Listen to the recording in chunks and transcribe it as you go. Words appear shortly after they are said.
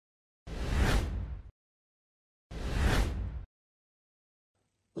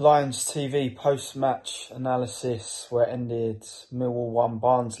Lions TV post-match analysis where it ended Millwall 1,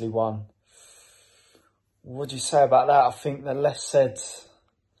 Barnsley 1. What do you say about that? I think the less said,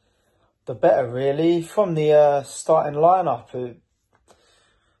 the better, really. From the starting lineup, a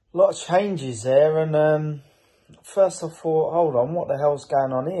lot of changes there. And first I thought, hold on, what the hell's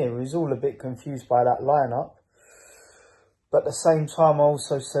going on here? I was all a bit confused by that lineup. But at the same time, I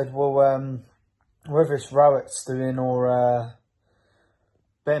also said, well, whether it's Rowett's doing or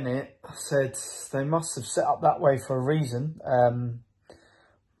Bennett, I said they must have set up that way for a reason.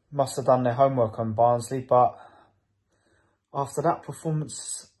 Must have done their homework on Barnsley, but after that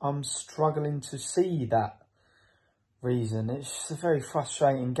performance, I'm struggling to see that reason. It's just a very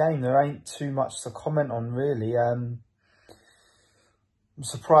frustrating game. There ain't too much to comment on, really. I'm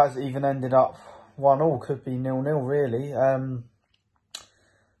surprised it even ended up 1-1. Could be 0-0, really.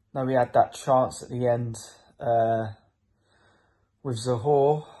 No, we had that chance at the end with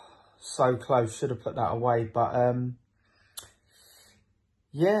Zahor. So close, should have put that away. But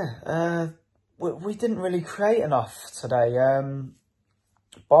yeah, we didn't really create enough today.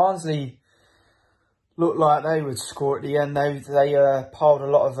 Barnsley looked like they would score at the end. They piled a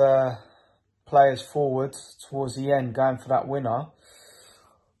lot of players forward towards the end, going for that winner.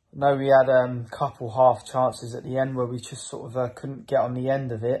 I know we had a couple half chances at the end where we just sort of couldn't get on the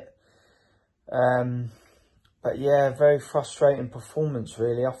end of it. But yeah, very frustrating performance,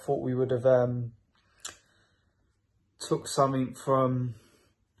 really. I thought we would have took something from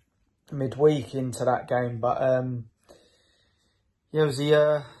midweek into that game. But yeah, it was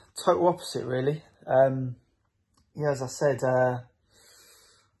the total opposite, really. Yeah, as I said,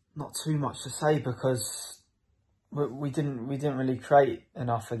 not too much to say because we didn't really create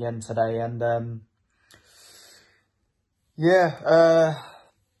enough again today. And yeah,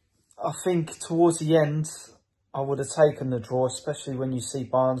 I think towards the end, I would have taken the draw, especially when you see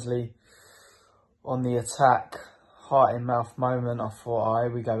Barnsley on the attack. Heart in mouth moment. I thought, oh,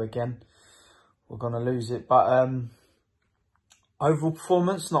 here we go again. We're going to lose it. But overall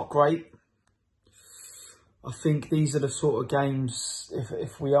performance, not great. I think these are the sort of games,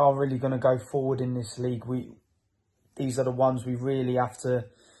 if we are really going to go forward in this league, these are the ones we really have to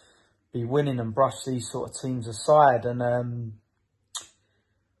be winning and brush these sort of teams aside. And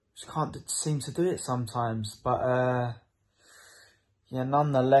just can't seem to do it sometimes. But yeah,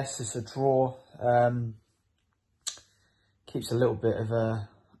 nonetheless, it's a draw. Keeps a little bit of a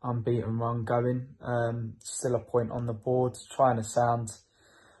unbeaten run going. Still a point on the board. Trying to sound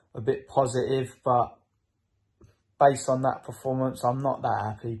a bit positive, but based on that performance, I'm not that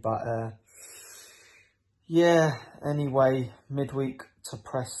happy. But yeah, anyway, midweek to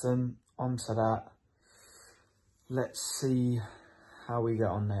Preston, onto that. Let's see how we get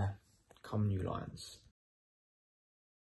on there. Come New Lions.